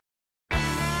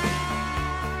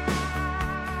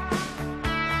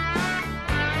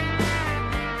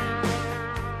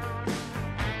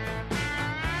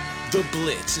The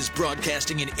Blitz is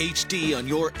broadcasting in HD on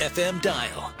your FM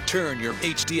dial. Turn your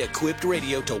HD-equipped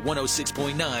radio to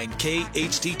 106.9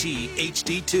 KHTT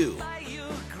HD2.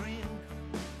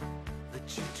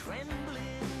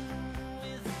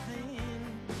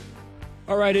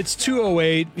 All right, it's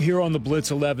 2:08 here on the Blitz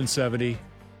 1170.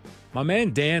 My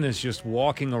man Dan is just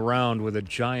walking around with a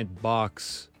giant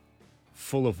box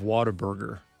full of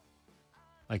Whataburger,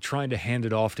 like trying to hand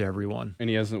it off to everyone. And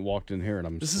he hasn't walked in here,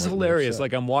 and This is hilarious.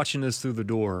 Like, I'm watching this through the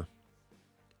door,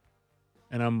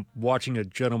 and I'm watching a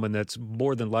gentleman that's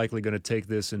more than likely going to take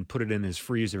this and put it in his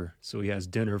freezer so he has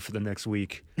dinner for the next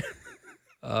week.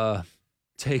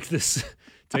 Take this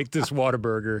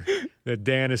Whataburger that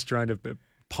Dan is trying to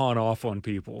pawn off on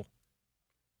people.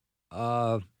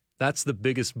 That's the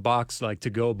biggest box, like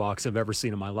to-go box I've ever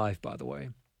seen in my life, by the way.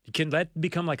 Can that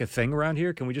become like a thing around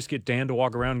here? Can we just get Dan to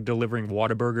walk around delivering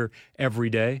Whataburger every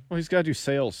day? Well, he's got to do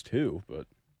sales too, but...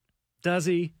 Does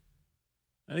he?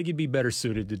 I think he'd be better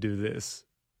suited to do this.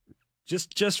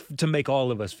 Just to make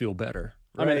all of us feel better.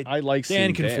 Right? I mean, I like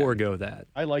seeing Dan. Dan can forego that.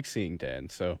 I like seeing Dan,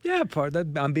 so... Yeah, part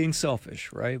of that, I'm being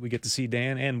selfish, right? We get to see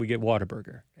Dan, and we get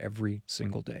Whataburger every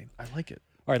single day. I like it.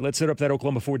 All right, let's set up that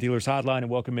Oklahoma Ford Dealers hotline and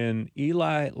welcome in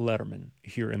Eli Lederman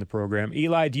here in the program.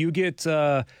 Eli, do you get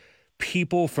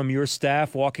people from your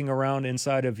staff walking around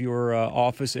inside of your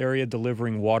office area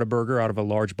delivering Whataburger out of a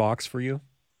large box for you?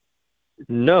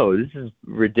 No, this is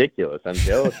ridiculous. I'm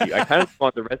jealous of you. I kind of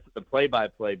want the rest of the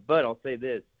play-by-play, but I'll say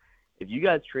this. If you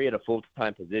guys create a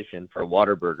full-time position for a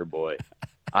Whataburger boy,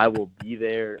 I will be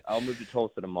there. I'll move to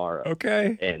Tulsa tomorrow.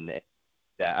 Okay. And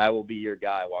I will be your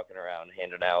guy walking around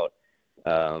handing out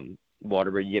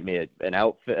Whataburger. You get me an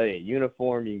outfit, a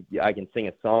uniform. I can sing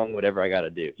a song, whatever I got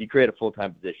to do. If you create a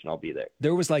full-time position, I'll be there.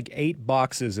 There was like 8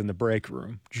 boxes in the break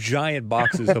room, giant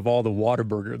boxes of all the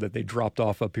Whataburger that they dropped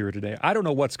off up here today. I don't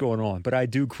know what's going on, but I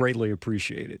do greatly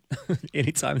appreciate it.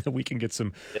 Anytime that we can get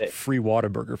some free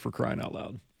Whataburger, for crying out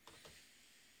loud.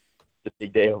 It's a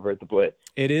big day over at the Blitz.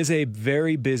 It is a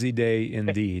very busy day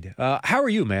indeed. How are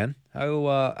you, man? How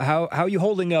are you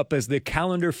holding up as the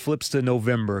calendar flips to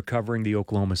November, covering the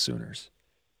Oklahoma Sooners?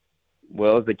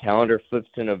 Well, as the calendar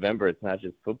flips to November, it's not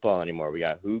just football anymore. We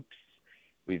got hoops.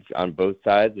 We've on both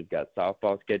sides. We've got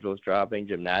softball schedules dropping,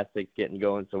 gymnastics getting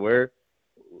going. So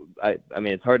I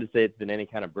mean, it's hard to say it's been any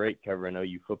kind of break covering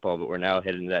OU football, but we're now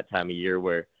heading to that time of year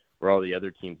where all the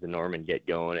other teams in Norman get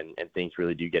going and things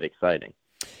really do get exciting.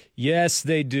 Yes,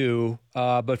 they do.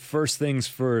 But first things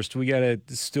first, we got to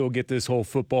still get this whole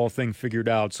football thing figured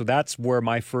out. So that's where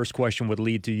my first question would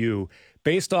lead to you.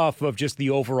 Based off of just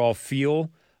the overall feel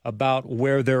about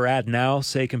where they're at now,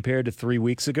 say compared to 3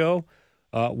 weeks ago,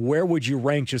 where would you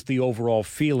rank just the overall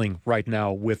feeling right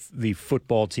now with the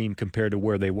football team compared to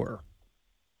where they were?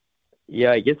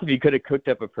 Yeah, I guess if you could have cooked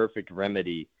up a perfect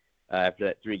remedy after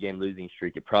that 3-game losing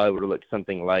streak, it probably would have looked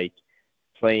something like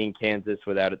playing Kansas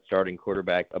without its starting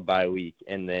quarterback a bye week,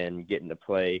 and then getting to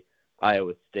play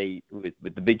Iowa State with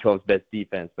the Big 12's best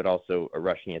defense, but also a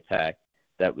rushing attack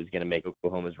that was going to make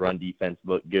Oklahoma's run defense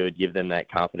look good, give them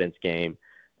that confidence game.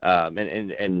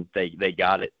 And they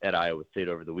got it at Iowa State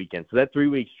over the weekend. So that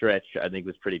 3-week stretch, I think,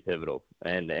 was pretty pivotal.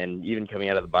 And even coming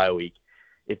out of the bye week,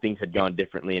 if things had gone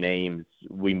differently in Ames,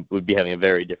 we would be having a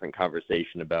very different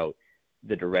conversation about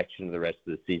the direction of the rest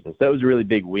of the season. So that was a really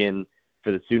big win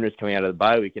for the Sooners coming out of the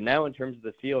bye week. And now in terms of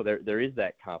the field, there is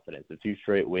that confidence of 2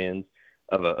 straight wins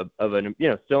of an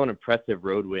still an impressive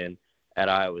road win at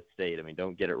Iowa State. I mean,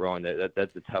 don't get it wrong.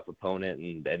 That's a tough opponent,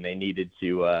 and they needed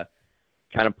to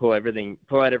kind of pull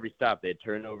out every stop. They had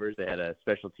turnovers, they had a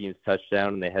special teams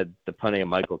touchdown, and they had the punting of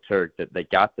Michael Turk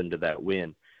that got them to that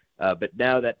win. But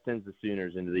now that sends the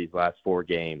Sooners into these last 4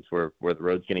 games where the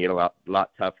road's going to get a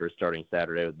lot tougher starting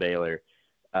Saturday with Baylor.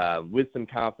 With some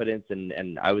confidence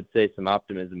and I would say some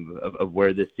optimism of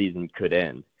where this season could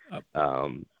end.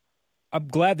 I'm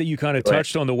glad that you kind of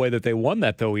touched on the way that they won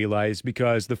that, though, Eli, is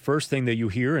because the first thing that you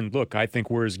hear, and look, I think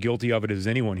we're as guilty of it as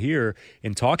anyone here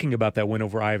in talking about that win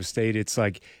over Iowa State. It's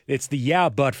the yeah,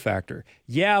 but factor.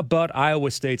 Yeah, but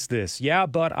Iowa State's this. Yeah,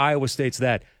 but Iowa State's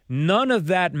that. None of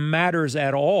that matters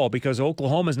at all because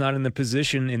Oklahoma's not in the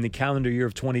position in the calendar year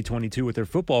of 2022 with their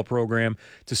football program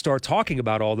to start talking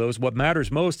about all those. What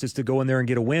matters most is to go in there and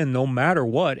get a win no matter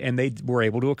what, and they were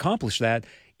able to accomplish that,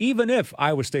 even if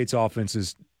Iowa State's offense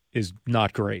is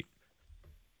not great.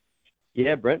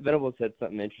 Yeah, Brent Venables said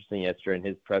something interesting yesterday in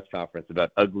his press conference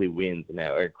about ugly wins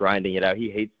now, or grinding it out. He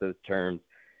hates those terms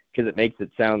because it makes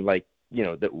it sound like,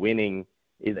 that winning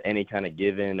is any kind of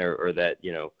given or that,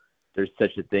 there's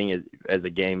such a thing as a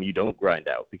game you don't grind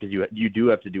out because you do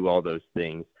have to do all those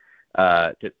things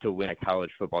to win a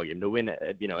college football game, to win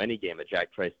any game at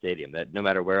Jack Trice Stadium. That no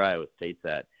matter where Iowa State's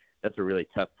at, that's a really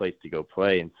tough place to go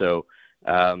play. And so,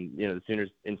 the Sooners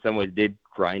in some ways did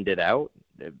grind it out.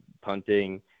 The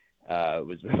punting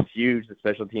was huge. The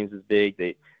special teams was big.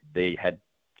 They had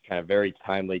kind of very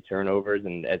timely turnovers,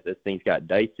 and as things got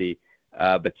dicey.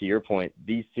 But to your point,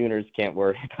 these Sooners can't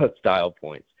worry about style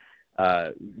points.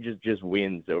 Just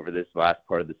wins over this last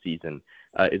part of the season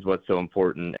is what's so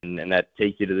important, and that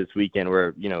takes you to this weekend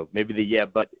where maybe the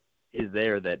but is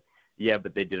there that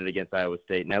but they did it against Iowa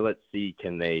State. Now let's see,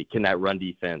 can that run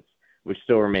defense, which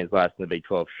still remains last in the Big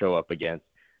 12, show up against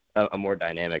a more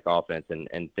dynamic offense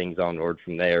and things onward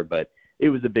from there. But it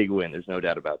was a big win. There's no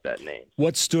doubt about that name.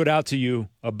 What stood out to you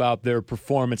about their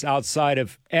performance outside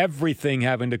of everything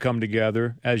having to come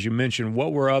together? As you mentioned,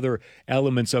 what were other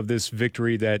elements of this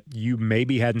victory that you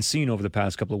maybe hadn't seen over the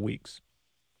past couple of weeks?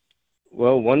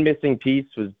 Well, one missing piece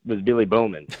was Billy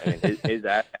Bowman. I mean, his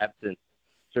absence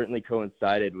certainly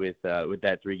coincided with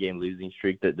that 3-game losing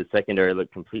streak. The secondary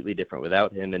looked completely different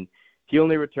without him, and he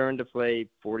only returned to play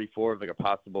 44 of a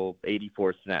possible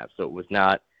 84 snaps. So it was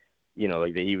not,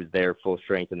 like he was there full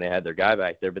strength and they had their guy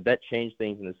back there. But that changed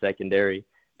things in the secondary.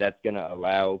 That's going to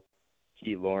allow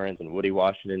Keith Lawrence and Woody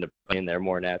Washington to play in their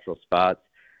more natural spots.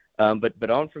 But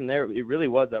on from there, it really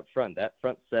was up front, that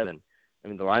front seven. I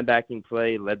mean, the linebacking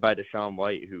play led by Deshaun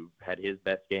White, who had his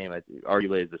best game,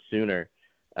 arguably as a Sooner,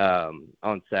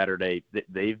 on Saturday.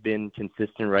 They've been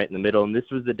consistent right in the middle. And this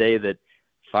was the day that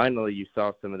finally you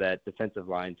saw some of that defensive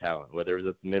line talent, whether it was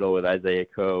up the middle with Isaiah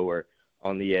Coe or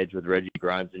on the edge with Reggie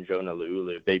Grimes and Jonah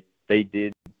Leulu. They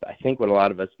did, I think, what a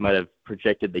lot of us might have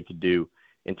projected they could do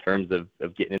in terms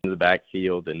of getting into the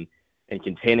backfield and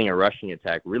containing a rushing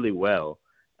attack really well.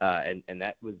 And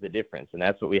that was the difference. And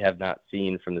that's what we have not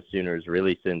seen from the Sooners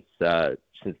really since the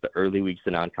early weeks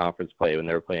of non-conference play when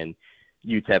they were playing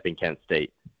UTEP and Kent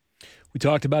State. We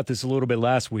talked about this a little bit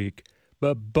last week,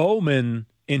 but Bowman,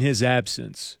 in his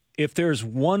absence, if there's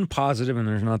one positive, and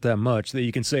there's not that much that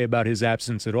you can say about his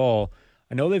absence at all,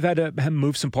 I know they've had to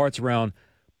move some parts around,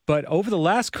 but over the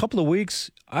last couple of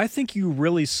weeks, I think you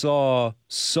really saw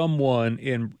someone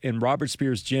in Robert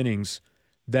Spears-Jennings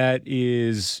that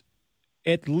is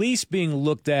at least being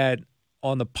looked at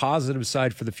on the positive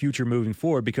side for the future moving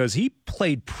forward, because he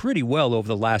played pretty well over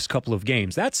the last couple of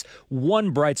games. That's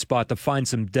one bright spot to find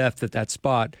some depth at that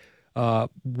spot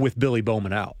with Billy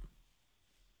Bowman out.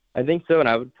 I think so, and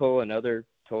I would pull another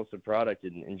Tulsa product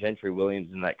in Gentry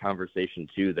Williams in that conversation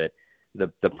too, that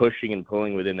the pushing and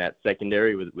pulling within that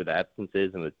secondary with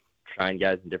absences and with trying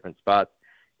guys in different spots,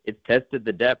 it's tested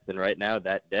the depth, and right now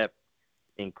that depth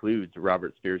includes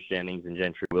Robert Spears-Jennings and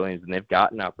Gentry Williams, and they've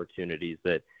gotten opportunities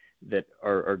that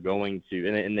are going to,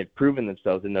 and they've proven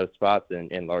themselves in those spots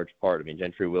in large part. I mean,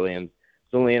 Gentry Williams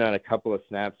was only in on a couple of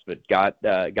snaps, but got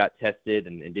tested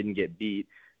and didn't get beat.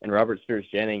 And Robert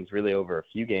Spears-Jennings, really over a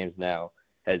few games now,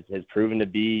 has proven to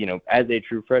be, as a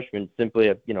true freshman, simply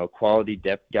a quality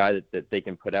depth guy that they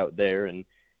can put out there and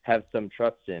have some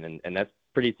trust in. And that's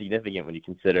pretty significant when you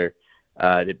consider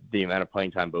the amount of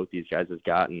playing time both these guys have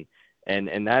gotten.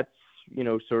 And that's,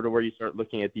 sort of where you start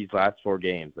looking at these last 4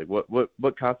 games. Like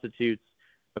what constitutes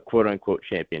a quote-unquote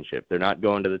championship? They're not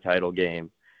going to the title game.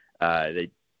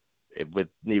 They would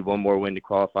need one more win to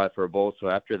qualify for a bowl. So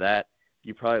after that,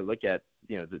 you probably look at,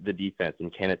 the defense,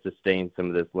 and can it sustain some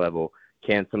of this level?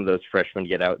 Can some of those freshmen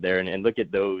get out there and look at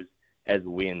those as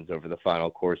wins over the final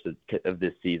course of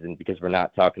this season, because we're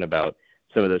not talking about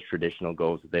some of those traditional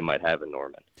goals that they might have in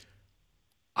Norman.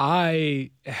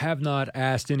 I have not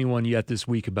asked anyone yet this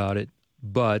week about it,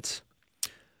 but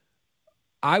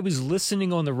I was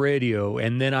listening on the radio,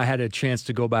 and then I had a chance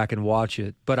to go back and watch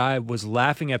it, but I was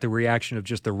laughing at the reaction of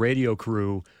just the radio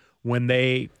crew when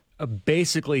they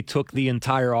basically took the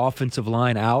entire offensive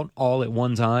line out all at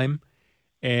one time,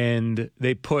 and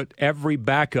they put every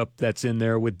backup that's in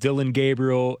there with Dylan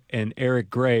Gabriel and Eric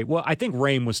Gray. Well, I think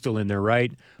Rame was still in there,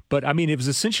 right? But, I mean, it was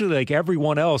essentially like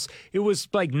everyone else. It was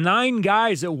like 9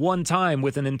 guys at one time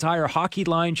with an entire hockey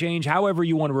line change, however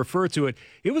you want to refer to it.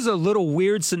 It was a little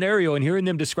weird scenario, and hearing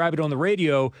them describe it on the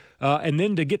radio and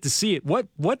then to get to see it.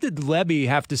 What did Levy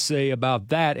have to say about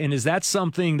that? And is that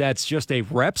something that's just a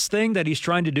reps thing that he's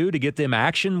trying to do to get them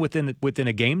action within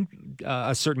a game,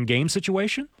 a certain game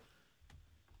situation?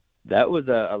 That was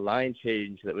a line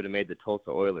change that would have made the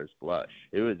Tulsa Oilers blush.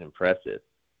 It was impressive.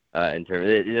 In terms,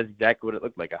 that's exactly what it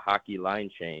looked like, a hockey line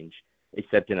change,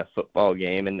 except in a football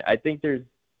game. And I think there's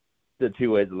the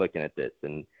 2 ways of looking at this,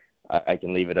 and I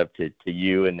can leave it up to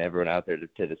you and everyone out there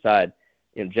to decide.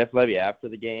 Jeff Levy after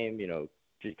the game,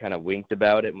 just kind of winked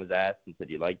about it and was asked and said,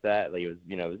 "You like that?" Like it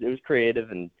was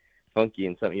creative and funky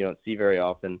and something you don't see very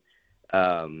often.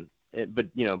 But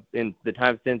in the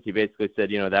time since, he basically said,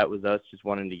 that was us just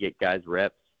wanting to get guys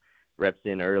reps. reps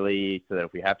in early so that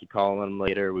if we have to call on them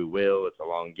later, we will. It's a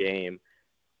long game.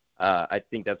 I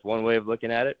think that's one way of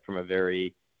looking at it from a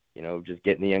very, just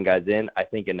getting the young guys in. I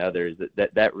think another is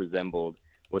that resembled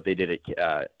what they did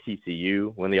at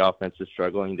TCU when the offense was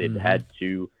struggling. They'd had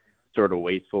two sort of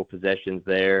wasteful possessions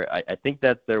there. I think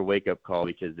that's their wake-up call,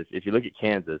 because if you look at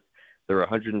Kansas, there were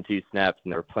 102 snaps,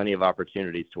 and there were plenty of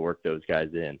opportunities to work those guys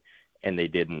in, and they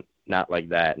didn't, not like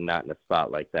that, and not in a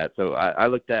spot like that. So I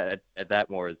looked at that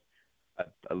more as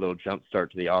a little jump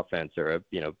start to the offense, or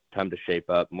time to shape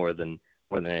up more than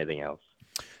anything else.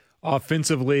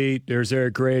 Offensively, there's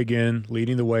Eric Gray again,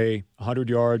 leading the way, 100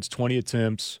 yards, 20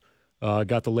 attempts,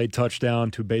 got the late touchdown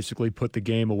to basically put the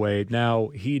game away. Now,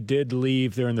 he did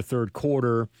leave there in the third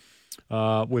quarter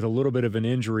with a little bit of an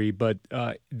injury, but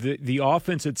the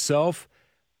offense itself,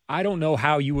 I don't know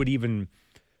how you would even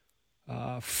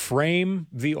frame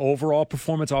the overall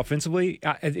performance offensively.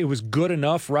 It was good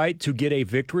enough, right, to get a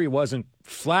victory. It wasn't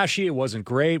flashy. It wasn't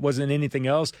great. It wasn't anything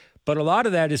else. But a lot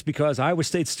of that is because Iowa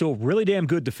State's still really damn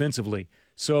good defensively.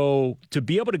 So to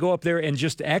be able to go up there and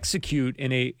just execute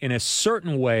in a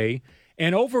certain way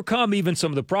and overcome even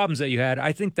some of the problems that you had,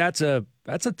 I think that's a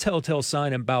telltale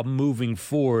sign about moving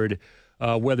forward,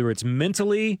 whether it's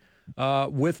mentally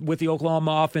with the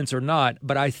Oklahoma offense or not.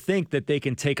 But I think that they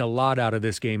can take a lot out of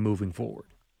this game moving forward.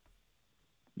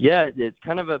 Yeah, it's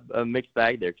kind of a mixed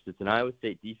bag there, because it's an Iowa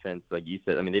State defense, like you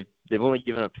said. I mean, they've only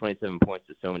given up 27 points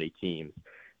to so many teams.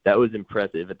 That was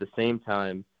impressive. At the same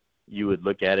time, you would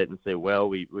look at it and say, well,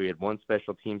 we had one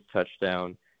special teams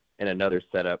touchdown and another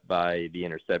set up by the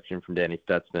interception from Danny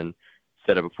Stutzman,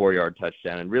 set up a 4-yard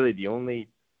touchdown. And really the only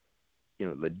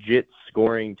legit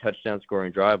touchdown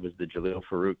scoring drive was the Jaleel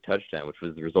Farouk touchdown, which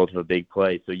was the result of a big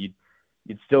play. So you'd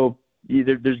still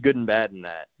there's good and bad in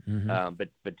that. Mm-hmm. But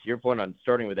to your point on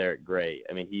starting with Eric Gray,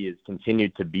 I mean, he has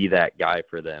continued to be that guy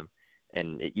for them,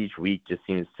 and each week just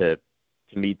seems to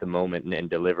meet the moment and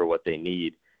deliver what they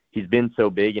need. He's been so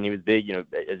big, and he was big,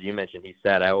 as you mentioned, he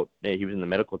sat out. He was in the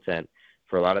medical tent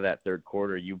for a lot of that third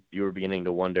quarter. You were beginning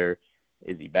to wonder,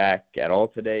 is he back at all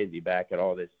today? Is he back at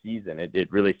all this season? It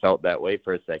really felt that way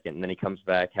for a second. And then he comes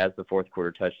back, has the fourth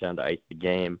quarter touchdown to ice the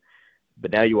game.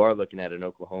 But now you are looking at an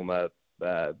Oklahoma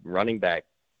running back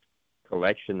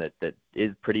collection that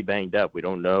is pretty banged up. We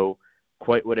don't know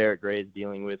quite what Eric Gray is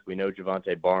dealing with. We know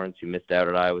Javante Barnes, who missed out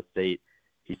at Iowa State,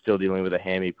 he's still dealing with a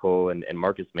hammy pull, and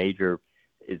Marcus Major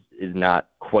is not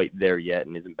quite there yet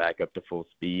and isn't back up to full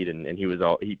speed. And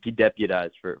he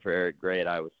deputized for Eric Gray at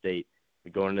Iowa State.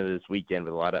 We're going into this weekend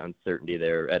with a lot of uncertainty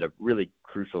there at a really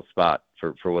crucial spot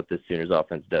for what this Sooners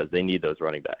offense does. They need those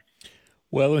running backs.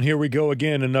 Well, and here we go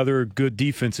again, another good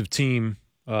defensive team.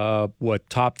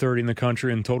 Top 30 in the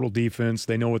country in total defense.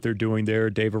 They know what they're doing there.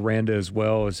 Dave Aranda as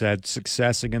well has had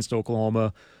success against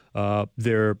Oklahoma. Last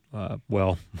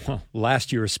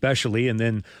year especially, and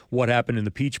then what happened in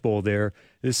the Peach Bowl there.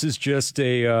 This is just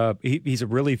he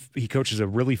coaches a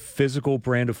really physical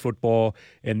brand of football,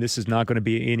 and this is not going to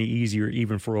be any easier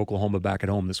even for Oklahoma back at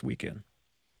home this weekend.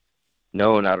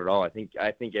 No, not at all. I think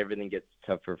everything gets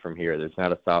tougher from here. There's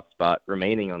not a soft spot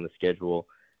remaining on the schedule,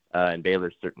 and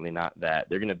Baylor's certainly not that.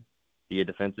 They're going to be a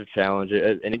defensive challenge.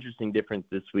 An interesting difference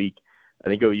this week, I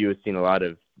think OU has seen a lot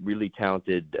of really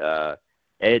talented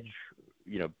edge,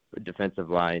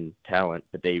 defensive line talent,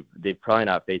 but they've probably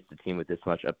not faced a team with this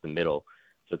much up the middle.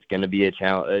 So it's going to be a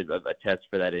challenge, a test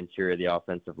for that interior of the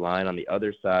offensive line. On the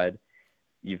other side,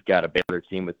 you've got a Baylor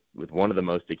team with one of the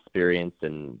most experienced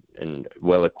and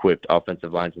well-equipped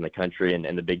offensive lines in the country,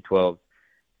 and the Big 12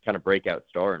 kind of breakout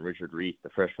star in Richard Reese, the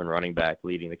freshman running back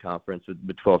leading the conference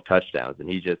with 12 touchdowns, and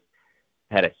he just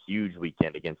had a huge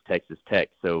weekend against Texas Tech.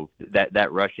 So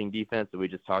that rushing defense that we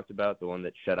just talked about, the one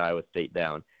that shut Iowa State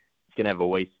down, it's going to have a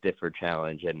way stiffer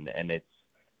challenge, and it's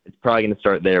probably going to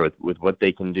start there with what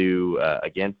they can do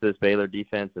against this Baylor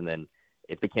defense, and then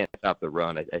if they can't stop the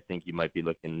run, I think you might be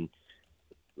looking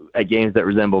at games that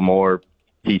resemble more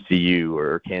TCU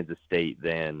or Kansas State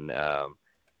than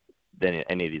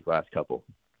any of these last couple.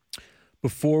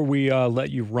 Before we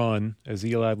let you run, as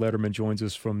Eli Lederman joins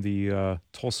us from the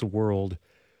Tulsa World,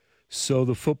 so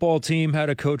the football team had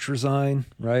a coach resign,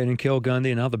 right, in Cale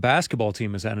Gundy, and now the basketball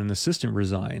team has had an assistant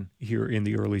resign here in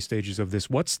the early stages of this.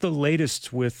 What's the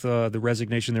latest with the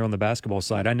resignation there on the basketball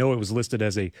side? I know it was listed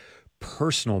as a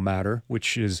personal matter,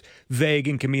 which is vague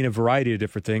and can mean a variety of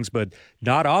different things, but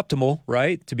not optimal,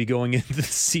 right, to be going into the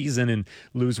season and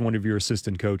lose one of your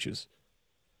assistant coaches.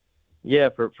 Yeah,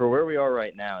 for where we are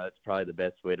right now, that's probably the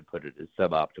best way to put it, is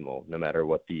suboptimal, no matter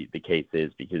what the case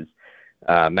is, because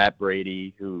Matt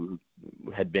Brady, who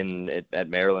had been at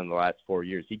Maryland the last 4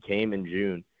 years, he came in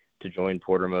June to join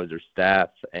Porter Moser's staff,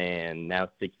 and now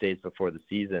 6 days before the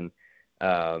season,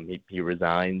 he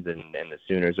resigns, and the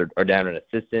Sooners are down an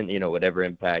assistant, whatever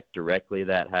impact directly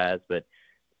that has. But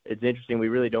it's interesting. We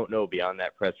really don't know beyond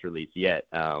that press release yet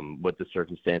what the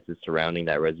circumstances surrounding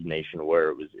that resignation were.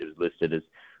 It was listed as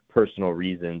personal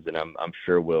reasons, and I'm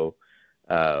sure we'll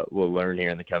learn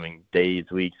here in the coming days,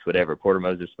 weeks, whatever. Porter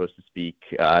Moser's supposed to speak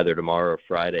either tomorrow or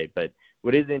Friday. But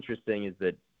what is interesting is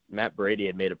that Matt Brady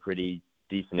had made a pretty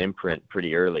decent imprint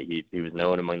pretty early. He was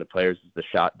known among the players as the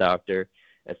shot doctor,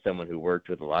 as someone who worked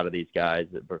with a lot of these guys,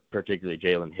 particularly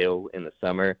Jalen Hill in the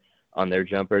summer on their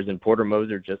jumpers. And Porter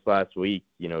Moser just last week,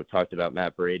 talked about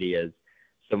Matt Brady as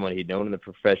someone he'd known in the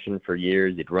profession for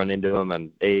years. He'd run into him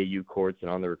on AAU courts and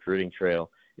on the recruiting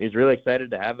trail. And he was really excited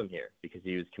to have him here because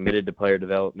he was committed to player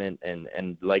development,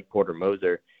 and like Porter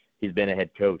Moser, he's been a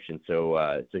head coach. And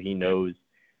so he knows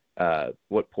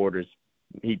what Porter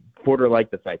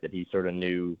liked the fact that he sort of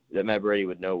knew that Matt Brady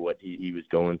would know what he was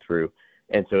going through.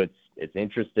 And so it's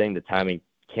interesting. The timing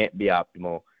can't be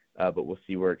optimal, but we'll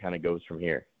see where it kind of goes from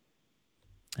here.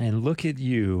 And look at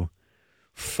you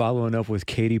following up with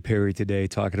Katy Perry today,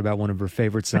 talking about one of her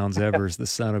favorite sounds ever is the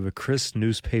sound of a crisp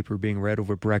newspaper being read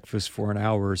over breakfast for an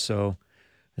hour or so.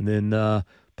 And then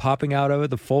popping out of it,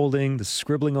 the folding, the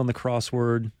scribbling on the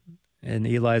crossword. And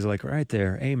Eli's like, right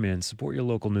there, amen, support your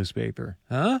local newspaper.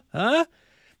 Huh?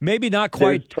 Maybe not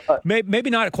quite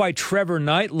Trevor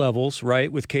Knight levels,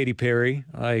 right, with Katy Perry,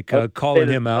 calling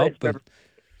him out. But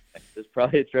there's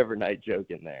probably a Trevor Knight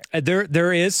joke in there.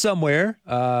 There is somewhere.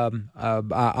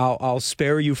 I'll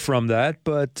spare you from that.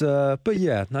 But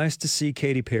yeah, nice to see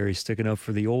Katy Perry sticking up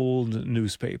for the old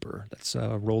newspaper that's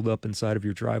rolled up inside of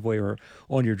your driveway or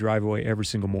on your driveway every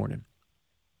single morning.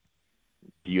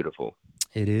 Beautiful.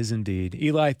 It is indeed.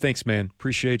 Eli, thanks, man.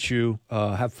 Appreciate you.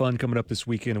 Have fun coming up this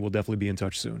weekend, and we'll definitely be in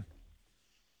touch soon.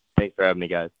 Thanks for having me,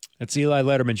 guys. That's Eli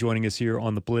Lederman joining us here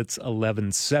on the Blitz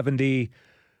 1170.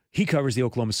 He covers the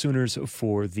Oklahoma Sooners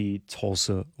for the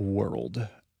Tulsa World.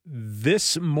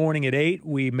 This morning at 8,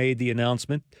 we made the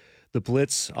announcement. The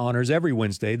Blitz honors every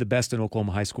Wednesday the best in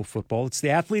Oklahoma high school football. It's the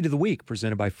Athlete of the Week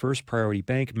presented by First Priority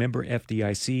Bank, member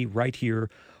FDIC, right here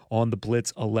on the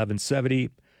Blitz 1170.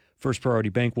 First Priority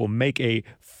Bank will make a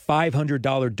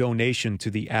 $500 donation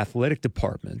to the athletic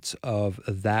department of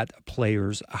that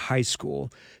player's high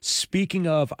school. Speaking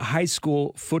of high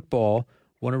school football, I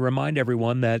want to remind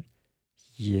everyone that,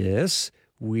 yes,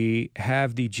 we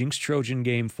have the Jinx Trojan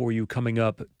game for you coming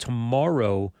up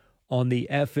tomorrow on the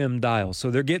FM dial.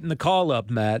 So they're getting the call up,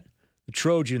 Matt. The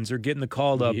Trojans are getting the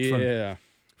call up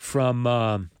from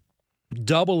AA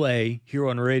here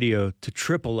on radio to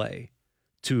AAA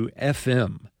to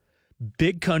FM.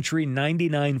 Big Country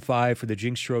 99.5 for the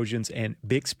Jinx Trojans and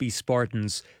Bixby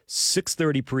Spartans.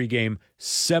 6:30 pregame,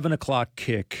 7 o'clock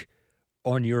kick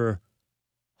on your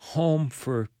home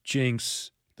for Jinx,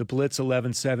 the Blitz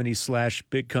 1170 /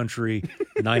 Big Country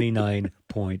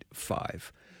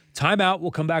 99.5. Timeout. We'll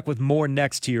come back with more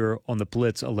next here on the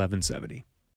Blitz 1170.